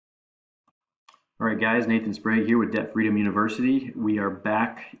All right, guys, Nathan Sprague here with Debt Freedom University. We are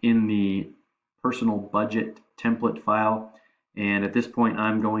back in the personal budget template file. And at this point,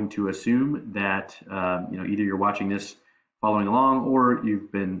 I'm going to assume that either you're watching this following along or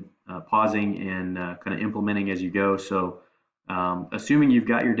you've been pausing and kind of implementing as you go. So assuming you've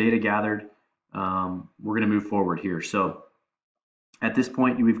got your data gathered, we're going to move forward here. So at this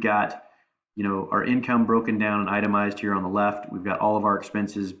point, we've got our income broken down and itemized here on the left. We've got all of our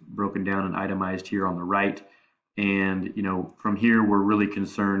expenses broken down and itemized here on the right. And from here, we're really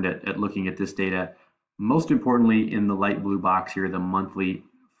concerned at looking at this data. Most importantly, in the light blue box here, the monthly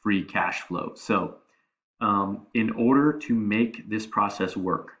free cash flow. So in order to make this process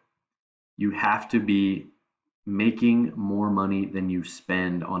work, you have to be making more money than you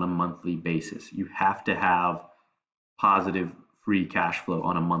spend on a monthly basis. You have to have positive free cash flow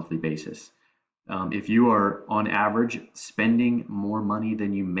on a monthly basis. If you are on average spending more money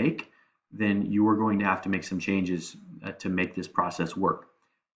than you make, then you are going to have to make some changes to make this process work.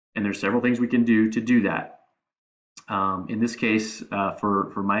 And there's several things we can do to do that. In this case,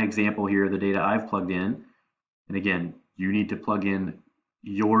 for my example here, the data I've plugged in, and again, you need to plug in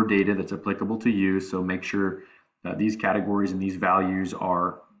your data that's applicable to you. So make sure that these categories and these values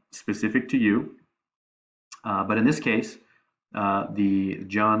are specific to you. But in this case, the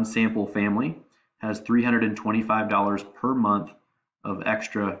John Sample family has $325 per month of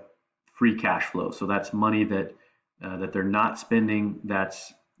extra free cash flow. So that's money that they're not spending.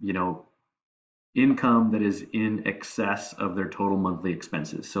 That's income that is in excess of their total monthly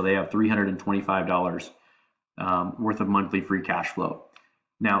expenses. So they have $325 worth of monthly free cash flow.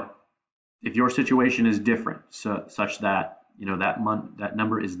 Now, if your situation is different, such that that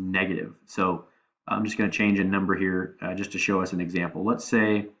number is negative. So I'm just going to change a number here just to show us an example. Let's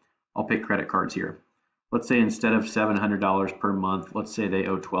say I'll pick credit cards here. Let's say instead of $700 per month, let's say they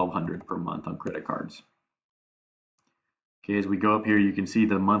owe $1,200 per month on credit cards. Okay, as we go up here, you can see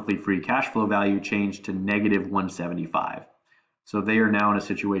the monthly free cash flow value changed to negative $175. So they are now in a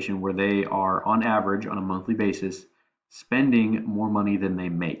situation where they are, on average, on a monthly basis, spending more money than they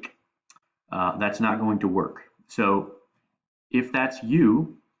make. That's not going to work. So if that's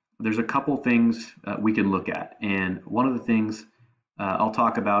you, there's a couple things we can look at. And one of the things I'll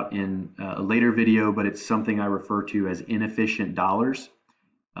talk about in a later video, but it's something I refer to as inefficient dollars.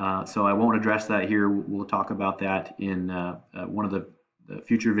 So I won't address that here. We'll talk about that in one of the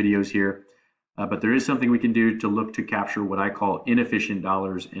future videos here. But there is something we can do to look to capture what I call inefficient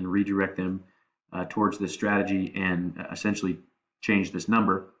dollars and redirect them towards this strategy and essentially change this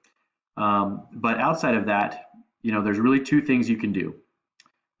number. But outside of that, there's really two things you can do.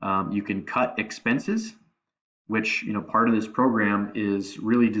 You can cut expenses, which part of this program is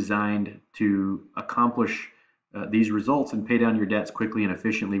really designed to accomplish these results and pay down your debts quickly and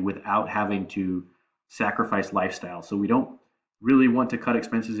efficiently without having to sacrifice lifestyle. So we don't really want to cut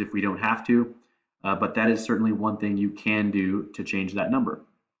expenses if we don't have to, but that is certainly one thing you can do to change that number.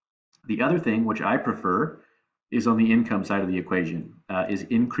 The other thing, which I prefer, is on the income side of the equation, is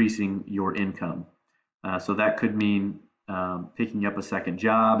increasing your income. So that could mean picking up a second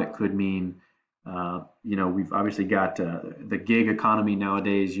job. It could mean, we've obviously got the gig economy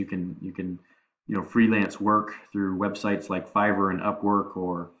nowadays. You can freelance work through websites like Fiverr and Upwork,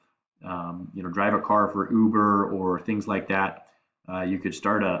 or drive a car for Uber or things like that. You could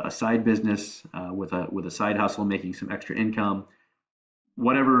start a side business with a side hustle, making some extra income.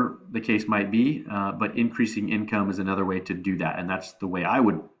 Whatever the case might be, but increasing income is another way to do that, and that's the way I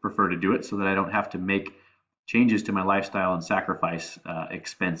would prefer to do it, so that I don't have to make changes to my lifestyle and sacrifice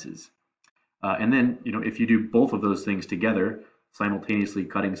expenses. And then, if you do both of those things together, simultaneously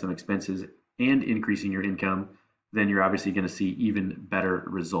cutting some expenses and increasing your income, then you're obviously going to see even better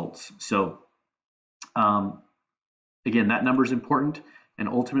results. So again, that number is important, and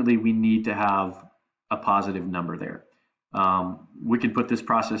ultimately we need to have a positive number there. We can put this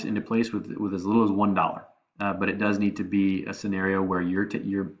process into place with as little as $1, but it does need to be a scenario where you're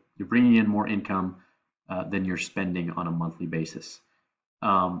bringing in more income than you're spending on a monthly basis.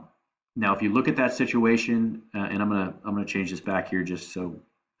 Now, if you look at that situation, and I'm gonna change this back here just so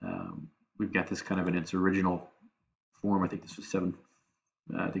we've got this kind of in its original form. I think this was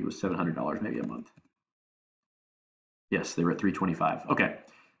I think it was $700 maybe a month. Yes, they were at $325. Okay,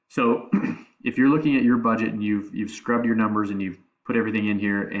 so if you're looking at your budget and you've scrubbed your numbers and you've put everything in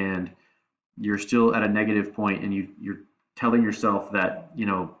here and you're still at a negative point, and you're telling yourself that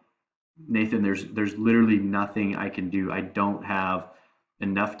Nathan, there's literally nothing I can do. I don't have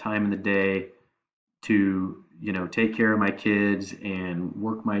enough time in the day to take care of my kids and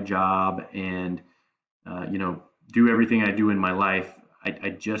work my job and do everything I do in my life. I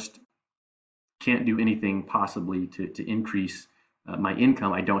just can't do anything possibly to increase my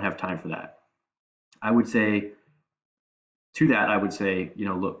income, I don't have time for that. I would say to that, I would say,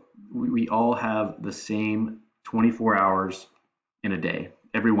 look, we all have the same 24 hours in a day,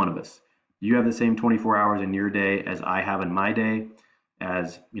 every one of us. You have the same 24 hours in your day as I have in my day,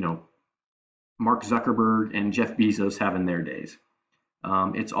 as Mark Zuckerberg and Jeff Bezos have in their days.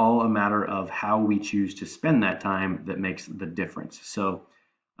 It's all a matter of how we choose to spend that time that makes the difference. So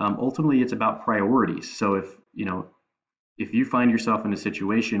ultimately, it's about priorities. So if you find yourself in a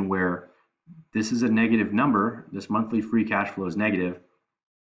situation where this is a negative number, this monthly free cash flow is negative,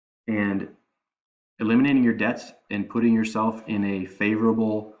 and eliminating your debts and putting yourself in a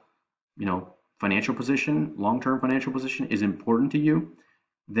favorable, financial position, long-term financial position is important to you,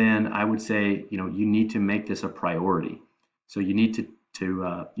 then I would say, you need to make this a priority. So you need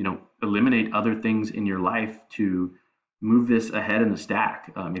to eliminate other things in your life to move this ahead in the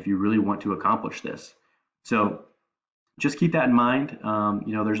stack if you really want to accomplish this. So just keep that in mind.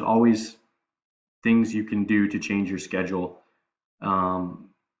 There's always things you can do to change your schedule.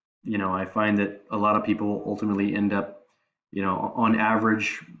 I find that a lot of people ultimately end up, on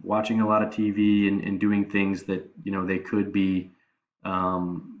average, watching a lot of TV and doing things that, they could be,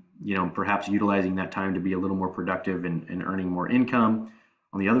 perhaps utilizing that time to be a little more productive and earning more income.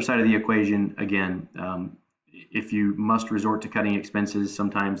 On the other side of the equation, again, if you must resort to cutting expenses,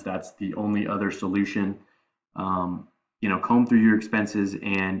 sometimes that's the only other solution. Comb through your expenses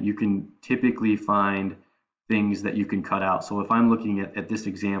and you can typically find things that you can cut out. So if I'm looking at this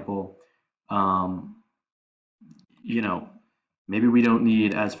example, maybe we don't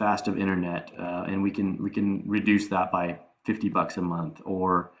need as fast of internet and we can reduce that by $50 a month,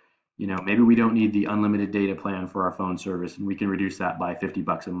 or maybe we don't need the unlimited data plan for our phone service and we can reduce that by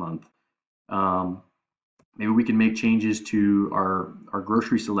 $50 a month. Maybe we can make changes to our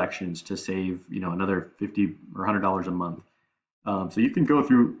grocery selections to save another $50 or $100 a month. So you can go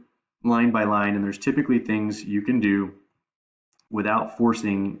through line by line, and there's typically things you can do without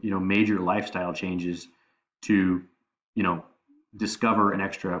forcing major lifestyle changes to discover an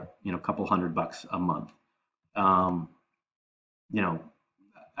extra couple $100 a month.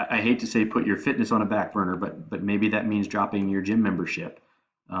 I hate to say put your fitness on a back burner, but maybe that means dropping your gym membership.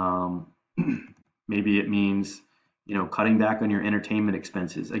 Maybe it means cutting back on your entertainment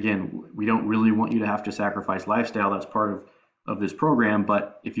expenses. Again, we don't really want you to have to sacrifice lifestyle. That's part of this program.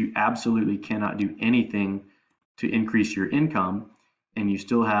 But if you absolutely cannot do anything to increase your income and you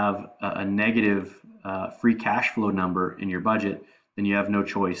still have a negative free cash flow number in your budget, then you have no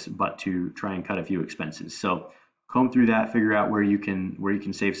choice but to try and cut a few expenses. So comb through that, figure out where you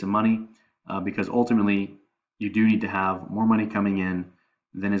can save some money, because ultimately you do need to have more money coming in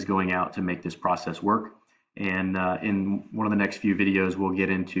than is going out to make this process work. And in one of the next few videos, we'll get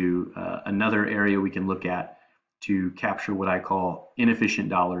into another area we can look at to capture what I call inefficient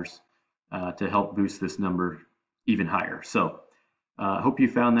dollars to help boost this number even higher. So I hope you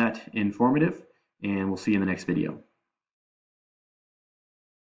found that informative, and we'll see you in the next video.